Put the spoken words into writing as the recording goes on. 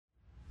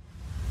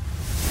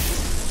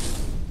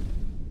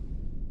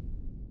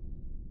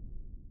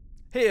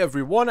Hey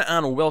everyone,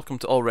 and welcome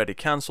to Already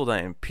Cancelled. I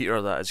am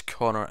Peter, that is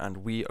Connor,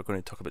 and we are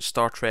going to talk about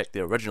Star Trek,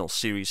 the original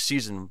series,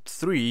 Season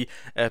 3,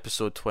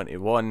 Episode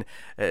 21.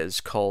 It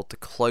is called The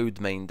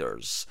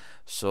Cloudminders.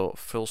 So,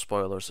 full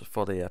spoilers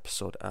for the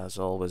episode, as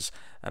always,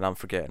 and I'm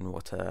forgetting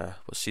what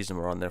season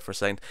we're on there for a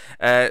second.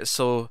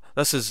 So,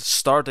 this is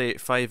Stardate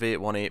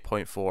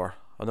 5818.4.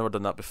 I've never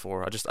done that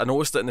before. I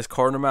noticed it in this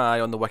corner of my eye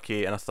on the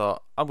wiki, and I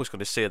thought, I'm just going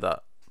to say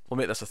that. We'll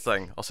make this a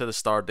thing. I'll say the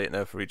start date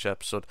now for each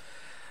episode.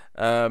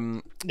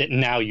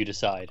 Now you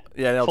decide.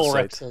 Yeah, I'll Four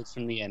decide. episodes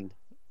from the end.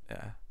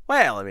 Yeah.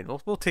 Well, I mean,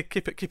 we'll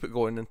keep it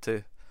going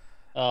into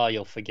Oh,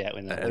 you'll forget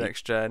when that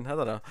next gen. I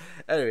don't know.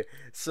 Anyway,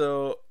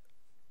 so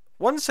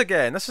once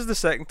again, this is the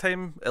second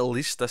time, at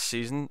least this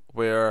season,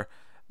 where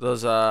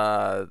there's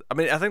a. I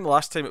mean, I think the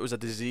last time it was a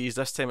disease.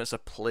 This time it's a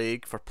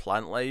plague for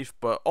plant life.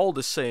 But all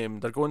the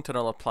same, they're going to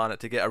another planet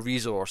to get a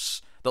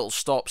resource that'll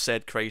stop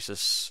said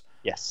crisis.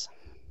 Yes.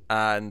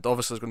 And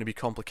obviously, there's going to be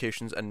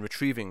complications in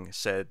retrieving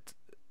said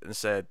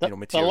The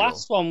material.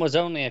 last one was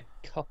only a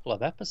couple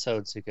of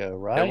episodes ago,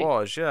 right? It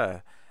was,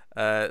 yeah.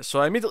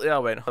 So immediately I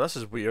went, oh, this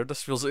is weird.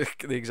 This feels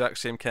like the exact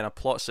same kind of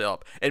plot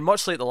setup. And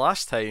much like the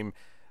last time,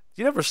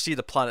 you never see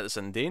the planet that's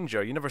in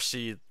danger. You never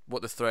see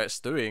what the threat's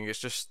doing. It's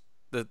just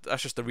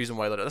that's just the reason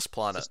why they're at this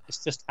planet.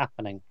 It's just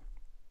happening.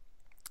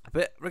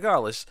 But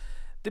regardless,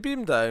 they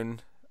beam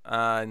down,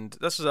 and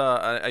this is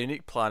a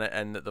unique planet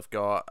in that they've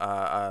got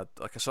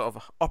like a sort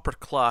of upper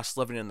class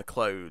living in the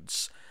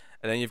clouds.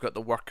 And then you've got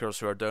the workers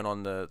who are down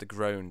on the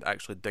ground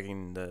actually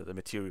digging the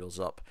materials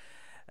up.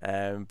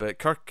 But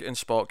Kirk and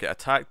Spock get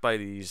attacked by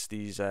these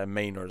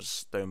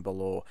miners down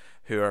below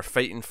who are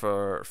fighting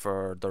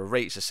for their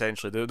rights,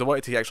 essentially. They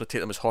wanted to actually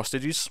take them as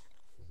hostages.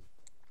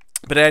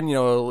 But then,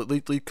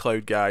 lead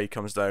cloud guy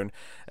comes down,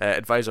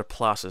 Advisor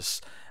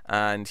Placis,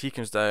 and he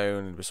comes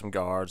down with some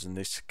guards and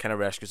they kind of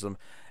rescues them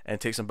and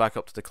takes them back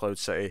up to the Cloud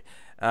City.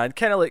 And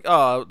kind of like,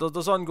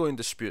 there's ongoing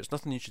disputes,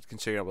 nothing you should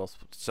concern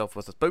yourself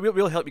with. But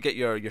we'll help you get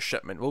your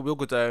shipment. We'll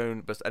go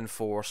down with in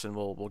force and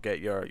we'll get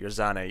your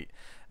Zanite,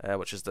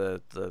 which is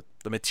the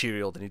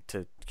material they need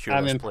to cure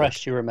I'm this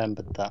impressed you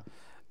remembered that.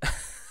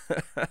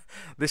 plague.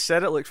 They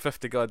said it like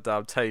 50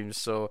 goddamn times,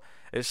 so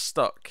it's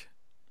stuck.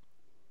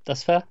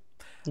 That's fair.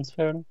 That's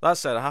fair enough. That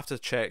said, I have to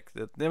check.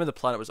 The name of the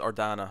planet was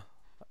Ardana.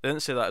 They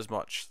didn't say that as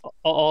much.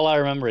 All I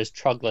remember is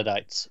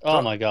troglodytes.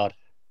 Oh my god.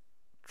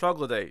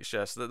 Troglodytes,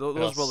 yes. Those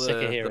got were sick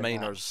of the hearing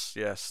miners,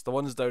 yes. The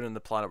ones down in the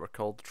planet were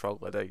called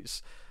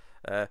troglodytes.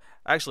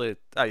 Actually,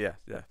 yeah.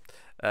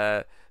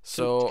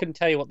 So, Couldn't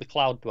tell you what the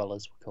cloud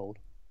dwellers were called.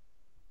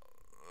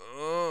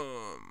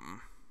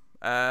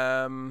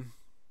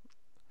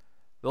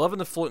 they live in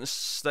the floating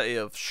city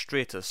of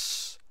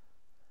Stratus.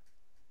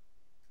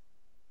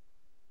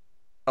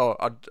 Oh,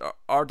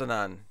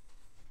 Ardanan.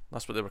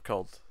 That's what they were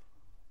called.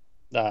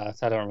 I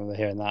don't remember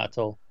hearing that at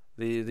all.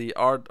 The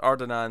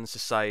Ardanan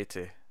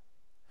Society.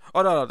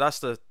 Oh no, that's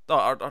the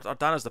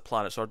Ardana's the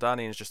planet. So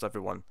Ardanian is just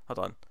everyone. Hold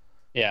on.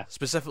 Yeah.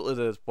 Specifically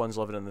the ones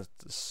living in this.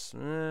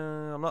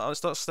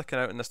 It's not sticking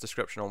out in this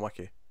description on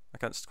Wiki. I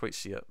can't quite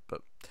see it,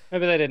 but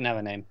Maybe they didn't have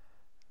a name.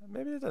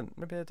 maybe they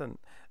didn't.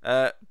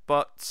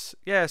 But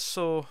yeah,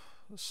 so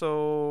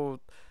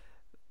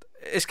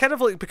it's kind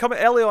of like becoming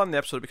early on in the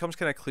episode. It becomes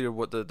kind of clear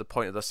what the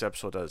point of this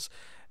episode is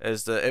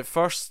that at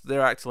first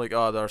they're acting like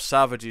they're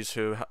savages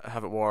who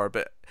have at war,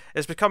 but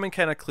it's becoming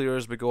kind of clear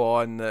as we go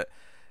on that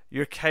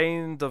you're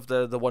kind of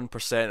the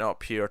 1%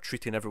 up here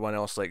treating everyone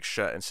else like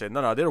shit and saying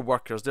no, they're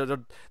workers,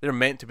 they're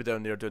meant to be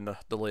down there doing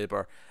the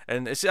labor.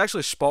 And it's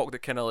actually Spock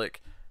that kind of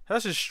like,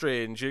 this is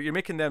strange, you're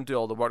making them do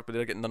all the work but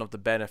they're getting none of the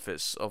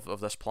benefits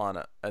of this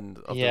planet and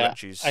of the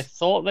riches. I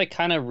thought they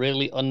kind of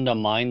really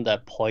undermined their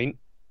point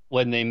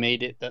when they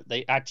made it that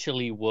they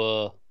actually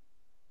were,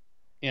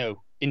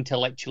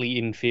 intellectually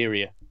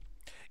inferior.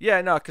 Yeah,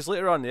 no, because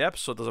later on in the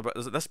episode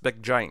there's this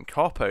big giant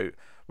cop out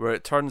where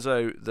it turns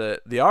out that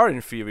they are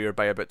inferior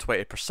by about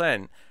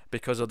 20%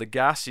 because of the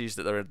gases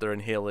that they're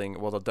inhaling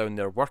while they're down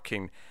there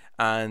working,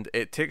 and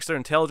it takes their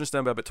intelligence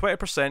down by about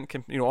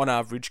 20%, on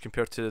average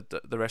compared to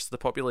the rest of the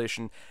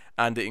population,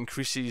 and it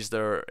increases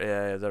their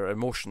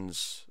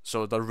emotions,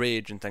 so their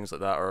rage and things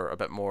like that are a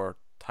bit more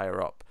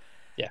higher up.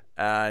 Yeah,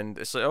 and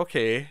it's like,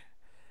 okay.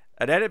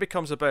 And then it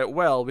becomes about,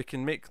 well, we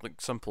can make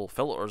like simple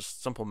filters,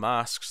 simple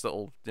masks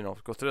that'll,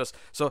 go through this.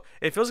 So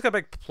it feels like a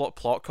big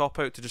plot cop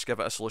out to just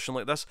give it a solution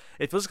like this.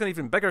 It feels like an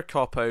even bigger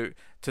cop out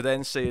to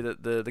then say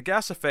that the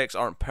gas effects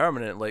aren't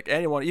permanent. Like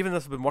anyone, even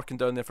if they've been working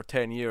down there for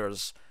 10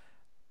 years,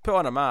 put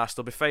on a mask,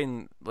 they'll be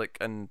fine like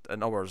in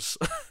hours.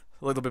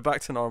 Like they'll be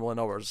back to normal in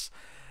hours.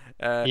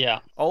 Yeah.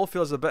 All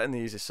feels a bit on the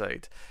easy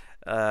side.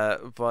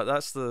 But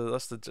that's the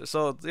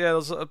so yeah.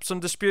 There's some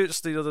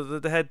disputes.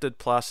 The head dude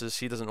Placis,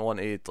 he doesn't want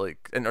to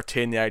like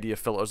entertain the idea of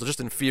filters. They're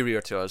just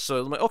inferior to us. So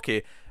I'm like,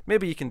 okay,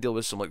 maybe you can deal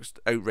with some like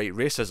outright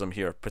racism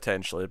here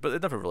potentially, but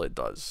it never really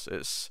does.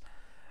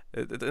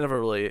 It never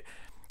really.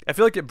 I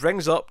feel like it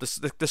brings up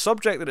the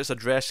subject that it's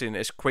addressing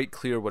is quite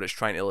clear what it's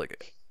trying to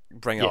like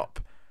bring up,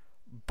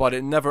 but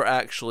it never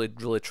actually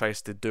really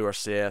tries to do or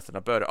say anything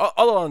about it.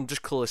 Other than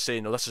just clearly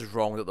saying, no, this is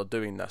wrong that they're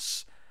doing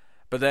this.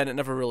 But then it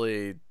never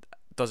really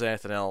does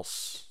anything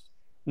else.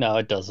 No,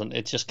 it doesn't.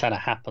 It just kind of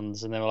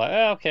happens, and they were like,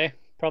 "Oh, okay,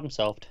 problem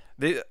solved."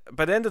 They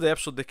by the end of the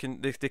episode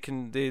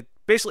they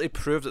basically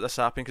prove that this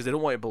happened because they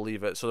don't want to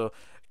believe it. So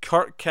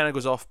Kirk kind of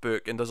goes off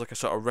book and does like a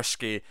sort of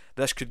risky,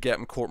 this could get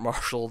him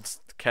court-martialed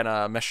kind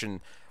of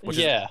mission, which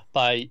is Yeah,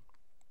 by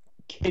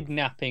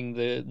kidnapping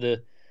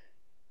the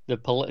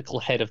political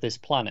head of this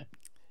planet.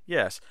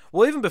 yes.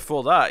 Well, even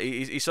before that,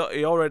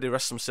 he already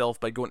risks himself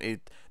by going to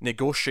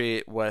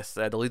negotiate with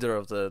the leader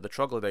of the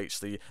troglodytes,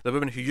 the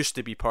woman who used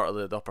to be part of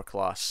the upper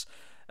class.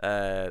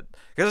 Because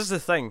this is the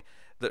thing.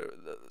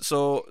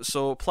 So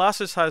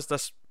Placis has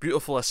this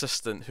beautiful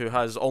assistant who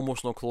has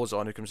almost no clothes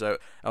on, who comes out.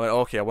 I went,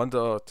 okay, I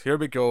wonder. Here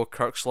we go.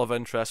 Kirk's love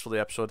interest for the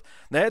episode.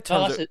 Then it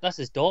Oh, turns out that's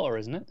his daughter,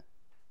 isn't it?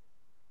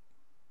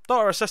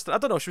 daughter assistant. I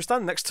don't know. She was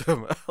standing next to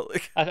him.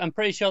 Like, I'm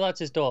pretty sure that's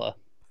his daughter.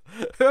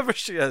 whoever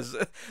she is,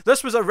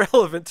 this was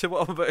irrelevant to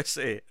what I'm about to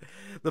say.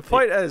 The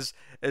point is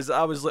that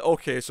I was like,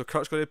 okay, so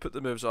Kurt's going to put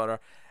the moves on her,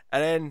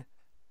 and then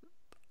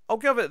I'll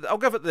give it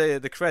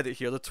the credit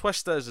here. The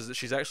twist is that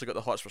she's actually got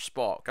the hots for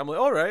Spock. I'm like,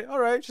 all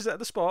right, she's at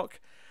the Spock,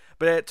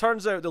 but it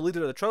turns out the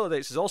leader of the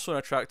Troglodytes is also an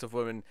attractive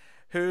woman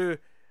who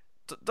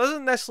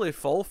doesn't necessarily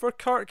fall for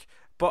Kirk,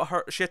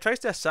 but she tries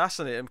to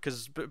assassinate him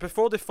because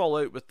before they fall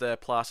out with the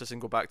Placis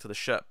and go back to the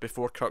ship,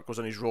 before Kirk goes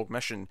on his rogue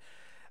mission,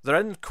 they're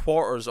in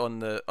quarters on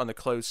the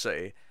Cloud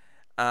City,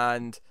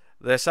 and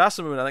the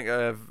assassin woman, I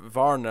think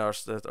Varna,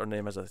 her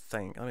name is, I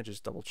think. Let me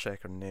just double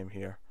check her name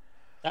here.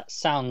 That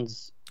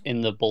sounds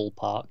in the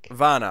ballpark.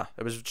 Vanna.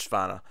 It was just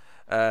Vanna.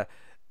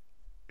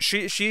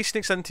 She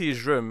sneaks into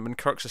his room when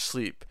Kirk's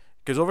asleep,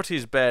 goes over to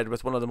his bed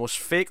with one of the most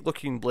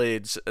fake-looking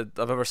blades I've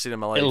ever seen in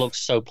my life. It looks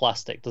so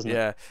plastic, doesn't it?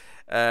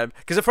 Yeah.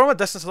 Because from a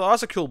distance, I thought,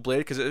 that's a cool blade,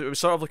 because it was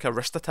sort of like a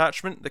wrist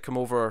attachment that come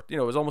over, it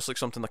was almost like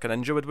something like a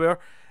ninja would wear.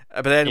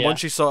 But then once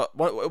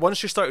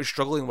she started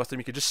struggling with him,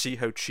 you could just see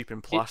how cheap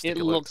and plastic it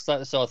it looks like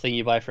the sort of thing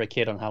you buy for a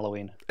kid on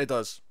Halloween. It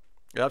does.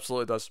 It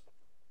absolutely does.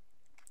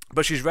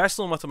 But she's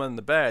wrestling with him in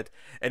the bed,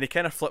 and he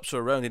kind of flips her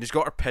around, and he's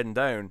got her pinned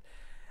down.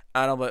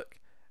 And I'm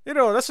like,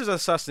 this is an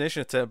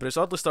assassination attempt, but it's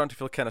oddly starting to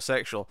feel kind of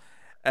sexual.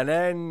 And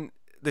then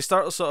they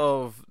start sort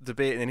of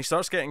debating, and he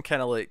starts getting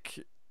kind of like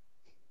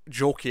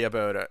jokey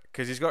about it,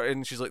 because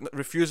and she's like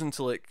refusing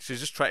to, she's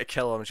just trying to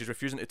kill him, and she's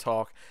refusing to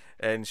talk,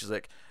 and she's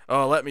like,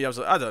 oh, let me. I was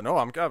like, I don't know,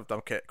 I'm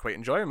quite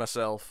enjoying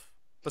myself.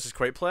 This is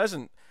quite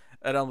pleasant.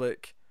 And I'm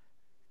like,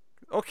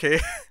 okay.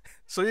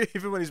 So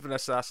even when he's been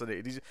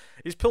assassinated,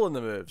 he's pulling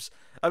the moves.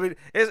 I mean,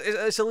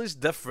 it's at least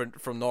different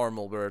from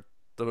normal, where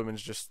the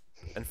woman's just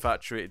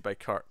infatuated by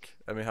Kirk,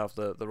 and we have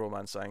the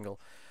romance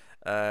angle.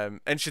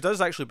 And she does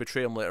actually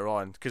betray him later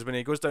on, because when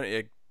he goes down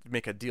to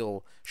make a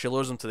deal, she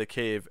lures him to the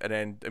cave and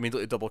then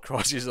immediately double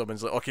crosses him and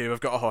is like, okay,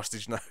 we've got a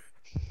hostage now.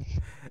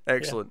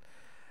 Excellent. Yeah.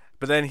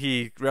 But then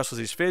he wrestles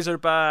his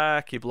phaser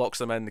back, he blocks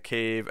them in the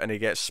cave, and he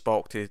gets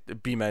Spock to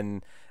beam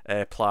in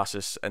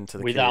Placis into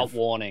the without cave.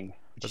 Warning,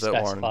 which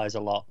Without specifies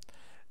warning. A lot.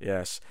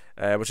 Yes,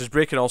 which is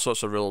breaking all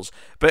sorts of rules.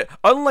 But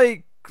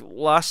unlike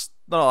not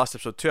last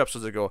episode, 2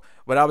 episodes ago,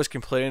 when I was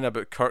complaining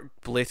about Kirk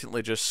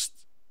blatantly just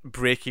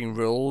breaking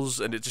rules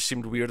and it just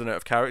seemed weird and out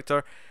of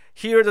character,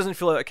 here it doesn't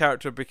feel out of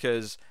character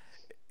because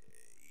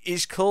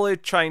he's clearly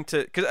trying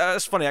to. Because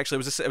it's funny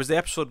actually. It was the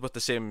episode with the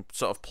same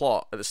sort of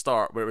plot at the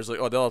start where it was like,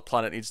 oh, the other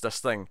planet needs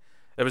this thing.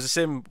 It was the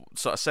same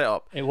sort of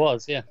setup. It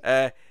was,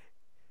 yeah.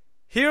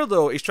 Here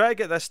though, he's trying to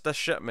get this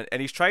shipment,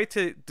 and he's tried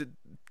to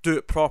do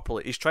it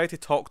properly. He's tried to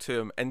talk to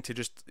him into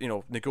just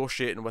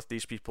negotiating with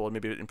these people and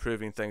maybe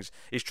improving things.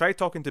 He's tried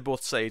talking to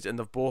both sides, and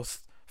they've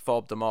both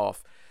fobbed him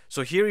off.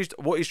 So here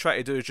what he's trying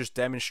to do is just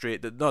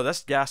demonstrate that no,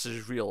 this gas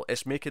is real.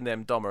 It's making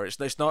them dumber.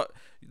 It's not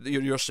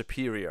you're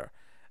superior.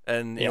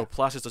 And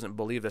Placis doesn't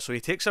believe this, so he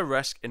takes a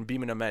risk in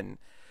beaming him in.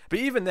 But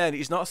even then,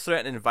 he's not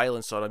threatening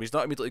violence on him. He's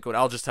not immediately going,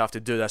 "I'll just have to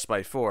do this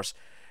by force."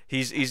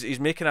 He's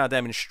making a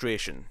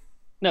demonstration.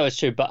 No, it's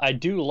true, but I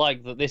do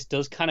like that this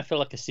does kind of feel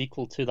like a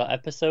sequel to that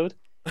episode,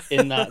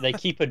 in that they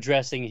keep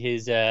addressing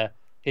his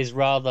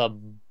rather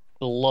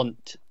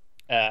blunt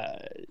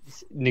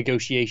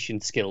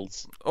negotiation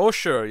skills. Oh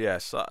sure,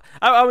 yes.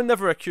 I would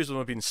never accuse him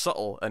of being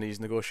subtle in his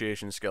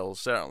negotiation skills,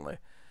 certainly.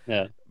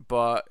 Yeah.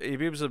 But he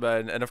beams him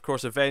in, and of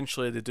course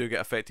eventually they do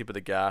get affected by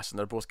the gas, and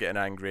they're both getting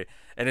angry.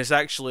 And it's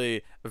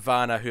actually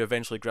Vanna who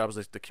eventually grabs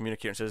the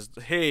communicator and says,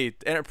 "Hey,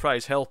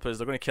 Enterprise, help us!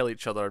 They're going to kill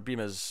each other. Beam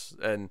us!"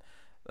 And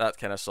that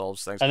kind of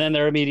solves things. And then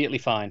they're immediately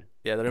fine.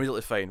 Yeah, they're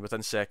immediately fine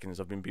within seconds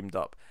of being beamed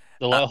up.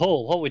 They're like,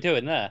 "Oh, what are we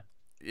doing there?"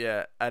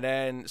 Yeah, and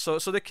then so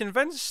they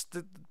convince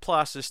the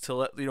Placis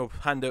to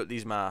hand out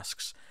these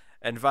masks.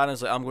 And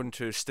Vanna's like, I'm going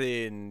to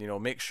stay and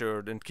make sure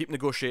and keep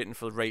negotiating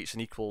for the rights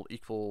and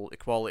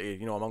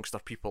equality amongst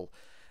our people,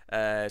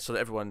 so that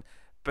everyone.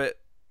 But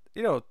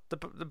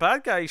the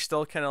bad guy's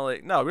still kind of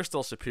like, no, we're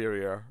still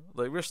superior.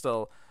 Like we're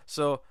still.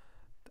 So,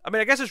 I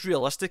mean, I guess it's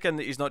realistic in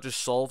that he's not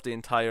just solved the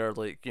entire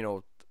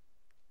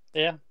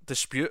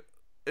dispute.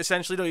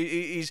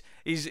 Essentially,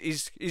 he's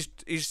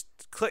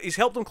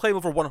helped them climb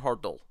over one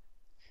hurdle.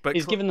 But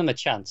he's given them a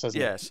chance,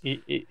 hasn't yes.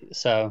 he?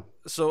 So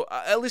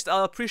at least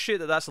I'll appreciate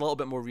that that's a little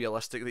bit more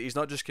realistic, that he's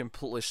not just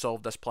completely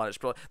solved this planet's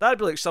problem. That'd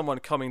be like someone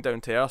coming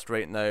down to Earth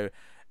right now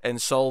and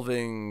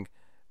solving,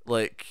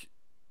 like,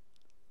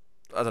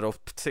 I don't know,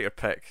 take your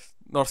pick,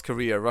 North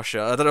Korea,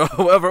 Russia, I don't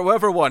know,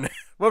 whatever one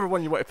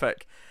you want to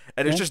pick,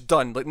 and it's just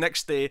done. Like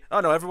next day,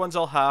 oh no, everyone's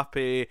all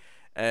happy,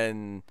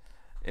 and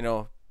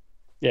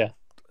yeah.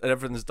 and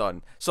everything's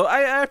done. So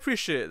I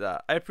appreciate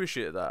that.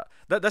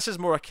 That this is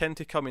more akin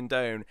to coming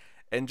down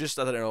and just,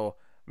 I don't know,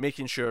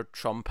 making sure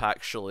Trump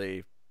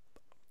actually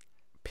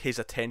pays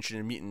attention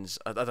in meetings.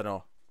 I don't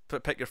know.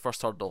 Pick your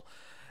first hurdle.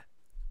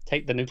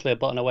 Take the nuclear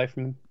button away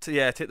from him.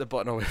 Take the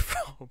button away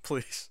from him,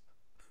 please.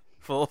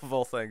 For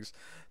all things,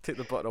 take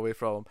the button away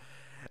from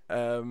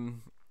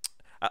him.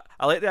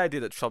 I like the idea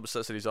that Trump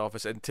sits in his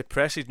office and to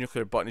press his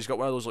nuclear button, he's got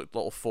one of those like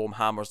little foam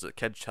hammers that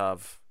kids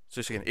have,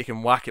 so he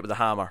can whack it with a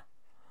hammer.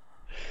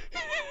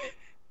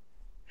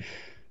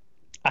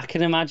 I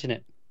can imagine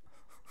it.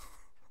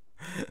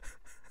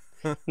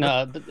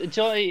 No, but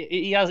Joy,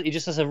 he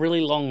just has a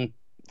really long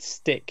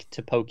stick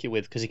to poke you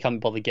with because he can't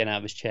bother getting out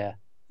of his chair.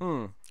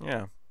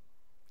 Yeah,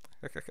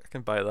 I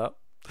can buy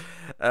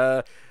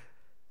that.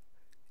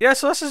 Yeah,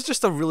 so this is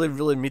just a really,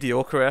 really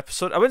mediocre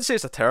episode. I wouldn't say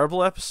it's a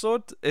terrible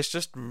episode. It's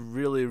just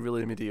really,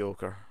 really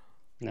mediocre.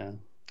 No,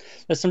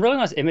 there's some really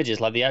nice images,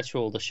 like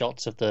the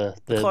shots of the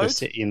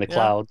city in the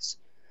clouds,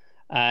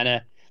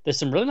 and there's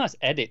some really nice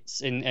edits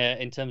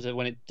in terms of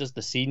when it does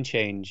the scene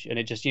change, and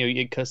it just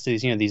it cuts to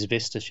these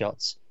vista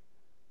shots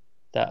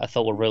that I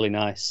thought were really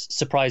nice.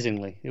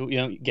 Surprisingly, you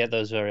don't get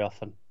those very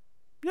often.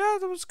 Yeah,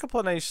 there was a couple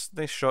of nice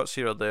shots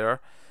here or there.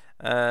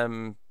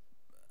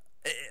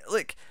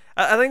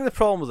 I think the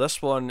problem with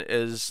this one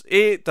is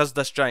it does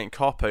this giant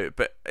cop out,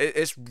 but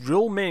its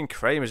real main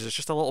crime is it's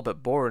just a little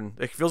bit boring.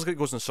 It feels like it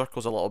goes in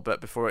circles a little bit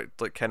before it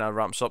like kind of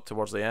ramps up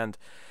towards the end.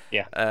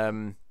 Yeah.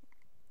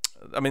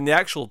 I mean, the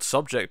actual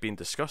subject being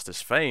discussed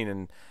is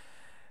fine,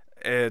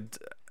 and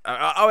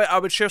I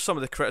would share some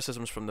of the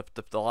criticisms from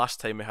the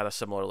last time we had a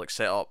similar like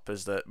setup,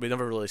 is that we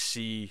never really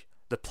see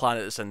the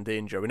planet that's in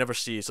danger. We never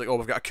see, it's like, oh,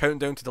 we've got a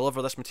countdown to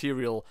deliver this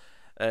material,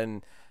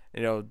 and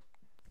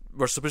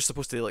we're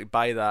supposed to like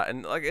buy that,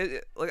 and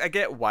like I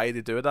get why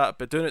they do that,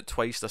 but doing it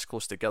twice this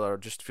close together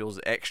just feels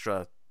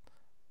extra,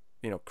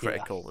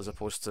 critical, as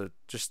opposed to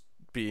just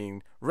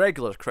being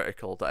regular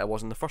critical that I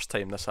wasn't the first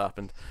time this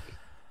happened.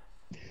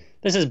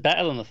 This is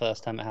better than the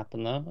first time it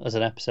happened, though, as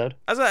an episode.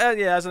 As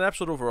an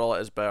episode overall,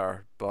 it is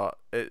better, but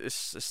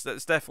it's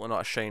definitely not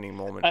a shining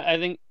moment. I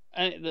think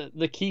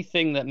the key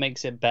thing that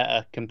makes it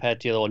better compared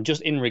to the other one,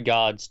 just in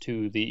regards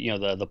to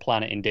the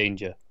planet in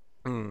danger,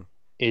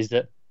 is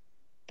that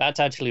that's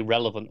actually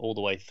relevant all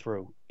the way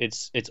through.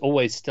 It's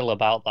always still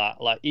about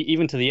that. Like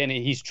even to the end,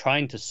 he's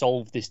trying to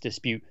solve this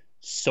dispute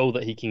so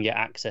that he can get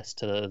access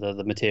to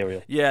the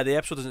material. Yeah, the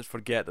episode doesn't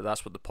forget that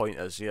that's what the point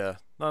is. Yeah,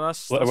 no,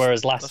 that's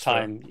whereas last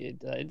time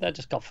that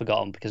just got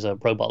forgotten because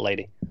of Robot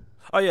Lady.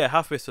 Oh yeah,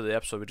 halfway through the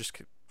episode,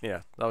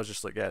 that was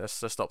just like,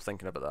 let's stop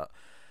thinking about that.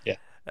 Yeah.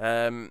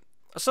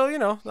 So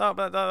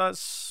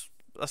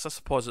that's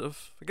a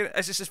positive. Again,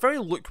 it's very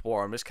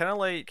lukewarm. It's kind of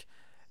like,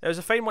 it was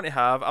a fine one to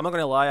have. I'm not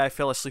going to lie, I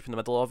fell asleep in the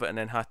middle of it and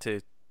then had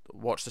to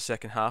watch the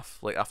second half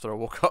like after I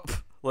woke up.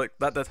 Like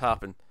that did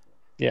happen.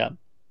 Yeah.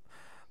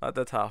 That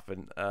did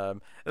happen.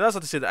 And that's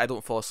not to say that I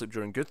don't fall asleep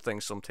during good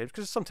things sometimes,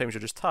 because sometimes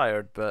you're just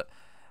tired, but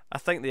I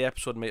think the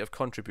episode might have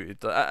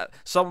contributed.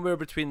 Somewhere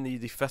between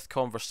the fifth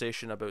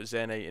conversation about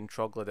Zenite and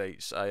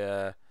troglodytes,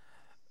 I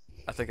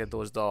think I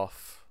dozed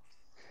off.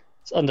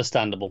 It's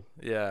understandable.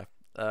 Yeah.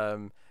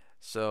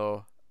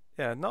 So,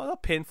 yeah,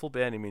 not painful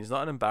by any means,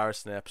 not an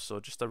embarrassing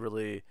episode, just a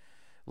really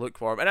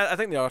lukewarm. And I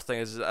think the other thing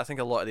is, I think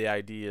a lot of the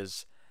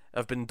ideas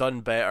have been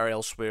done better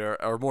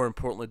elsewhere, or more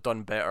importantly,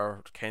 done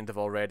better kind of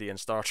already in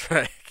Star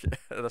Trek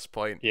at this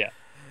point. Yeah.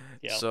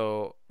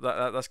 So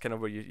that's kind of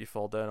where you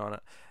fall down on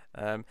it.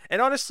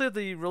 And honestly,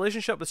 the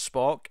relationship with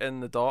Spock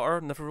and the daughter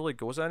never really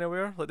goes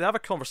anywhere. Like, they have a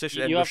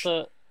conversation.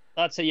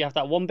 That's it. You have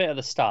that one bit at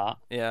the start.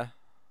 Yeah.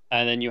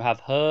 And then you have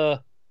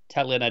her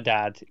telling her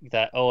dad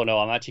that, oh no,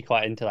 I'm actually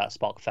quite into that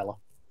Spock fella.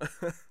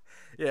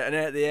 Yeah, and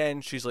then at the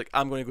end, she's like,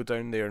 I'm going to go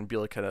down there and be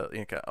like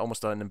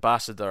almost an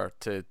ambassador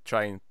to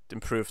try and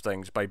improve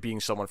things by being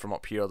someone from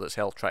up here that's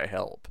try to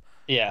help.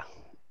 Yeah.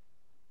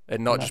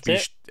 And not just be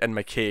in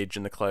my cage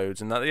in the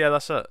clouds. And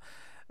that's it.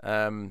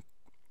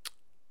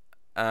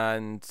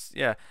 And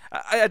yeah,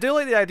 I do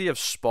like the idea of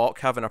Spock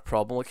having a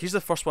problem. Like, he's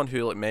the first one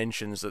who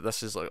mentions that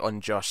this is like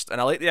unjust, and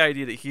I like the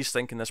idea that he's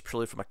thinking this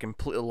purely from a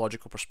completely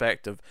logical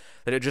perspective,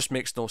 that it just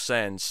makes no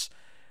sense.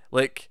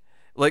 Like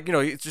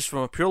it's just from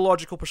a pure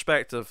logical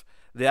perspective,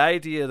 the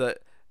idea that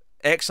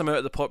X amount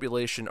of the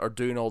population are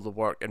doing all the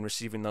work and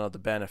receiving none of the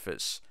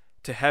benefits,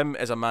 to him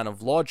as a man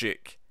of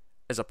logic,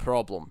 is a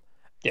problem.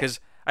 Because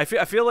I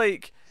feel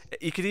like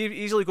you could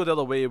easily go the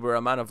other way, where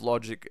a man of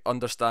logic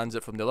understands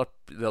it from the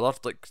other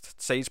like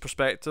side's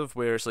perspective,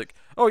 where it's like,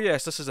 oh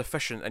yes, this is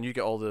efficient and you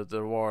get all the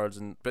rewards,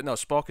 but no,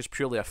 Spock is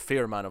purely a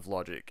fair man of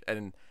logic,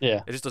 and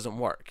it just doesn't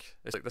work.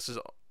 It's like, this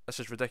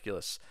is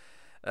ridiculous.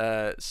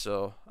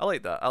 So I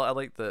like that. I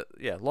like that.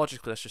 Yeah,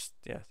 logically, that's just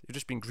you're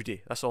just being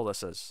greedy. That's all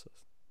this is.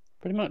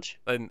 Pretty much.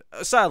 And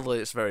sadly,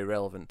 it's very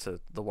relevant to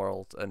the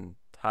world and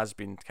has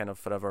been kind of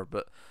forever.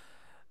 But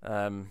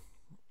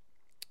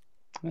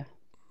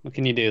what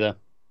can you do though?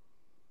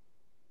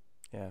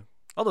 Yeah,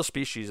 other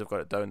species have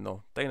got it down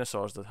though.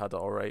 Dinosaurs that had it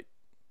all right.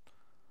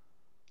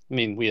 I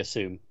mean, we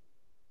assume.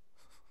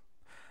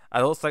 I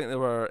don't think they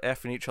were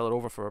effing each other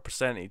over for a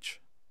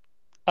percentage.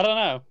 I don't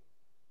know.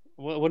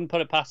 Wouldn't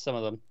put it past some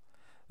of them.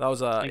 That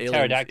was a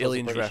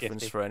aliens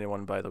reference shifty. for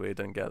anyone, by the way, who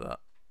didn't get that.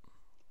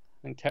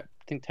 I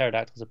think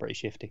pterodactyls are pretty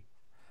shifty.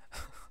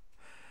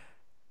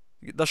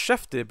 They're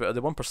shifty, but are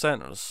they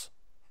 1%ers?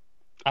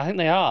 I think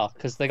they are,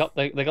 because they got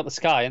the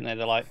sky, ain't they?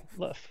 They're like,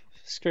 look,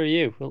 screw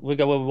you. We'll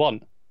go where we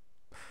want.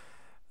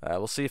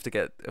 We'll see if they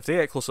get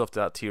close enough to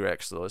that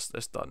T-Rex though.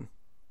 It's done.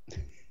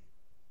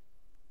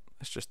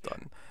 It's just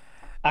done.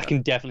 I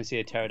can definitely see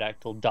a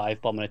pterodactyl dive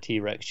bombing a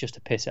T-Rex just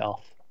to piss it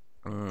off.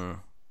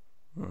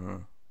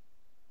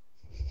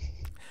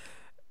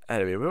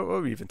 Anyway, what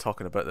were we even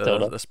talking about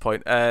at this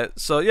point?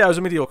 So yeah, it was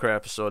a mediocre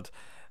episode.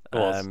 It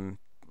was.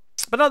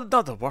 But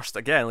not the worst.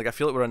 Again, like I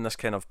feel like we're in this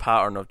kind of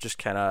pattern of just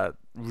kind of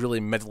really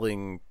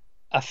middling.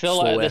 I feel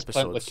slow like at this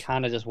episodes. point we're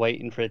kind of just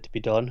waiting for it to be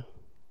done.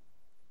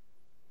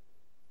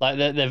 Like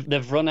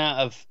they've run out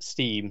of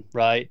steam,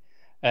 right?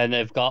 And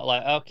they've got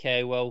like,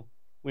 okay, well,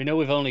 we know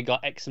we've only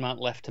got X amount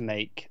left to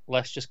make.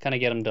 Let's just kind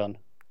of get them done.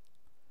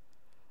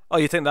 Oh,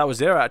 you think that was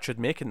their attitude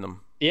making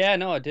them? Yeah,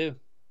 no, I do.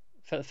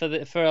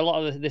 For a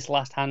lot of this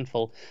last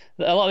handful,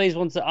 a lot of these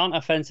ones that aren't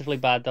offensively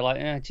bad, they're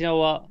like, do you know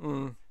what?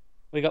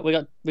 We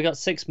got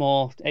 6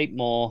 more, 8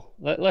 more.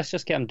 Let's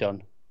just get them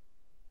done.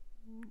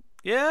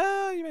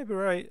 Yeah, you may be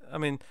right. I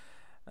mean,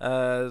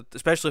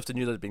 especially if they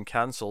knew they'd been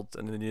cancelled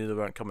and they knew they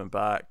weren't coming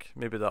back.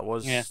 Maybe that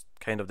was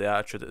kind of the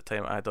attitude at the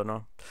time. I don't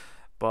know.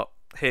 But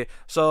hey,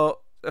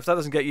 so if that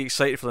doesn't get you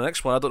excited for the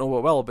next one, I don't know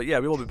what will. But yeah,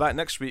 we will be back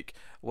next week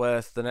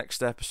with the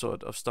next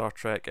episode of Star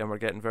Trek, and we're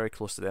getting very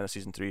close to the end of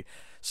season 3.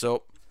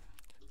 So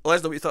let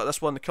us know what you thought of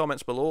this one in the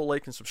comments below.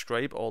 Like and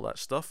subscribe, all that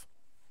stuff.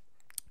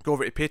 Go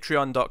over to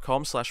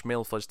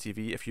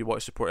patreon.com/MailFuzzTV if you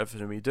want to support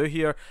everything we do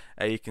here.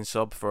 You can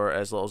sub for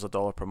as little as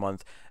 $1 per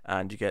month,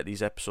 and you get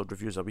these episode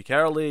reviews a week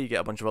early. You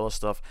get a bunch of other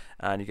stuff,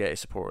 and you get to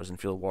support us and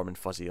feel warm and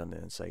fuzzy on the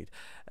inside.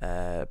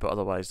 But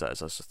otherwise, that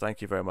is us. So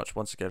thank you very much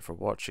once again for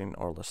watching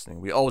or listening.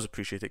 We always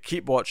appreciate it.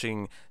 Keep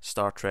watching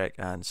Star Trek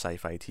and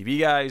Sci-Fi TV,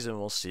 guys, and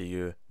we'll see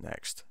you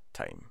next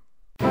time.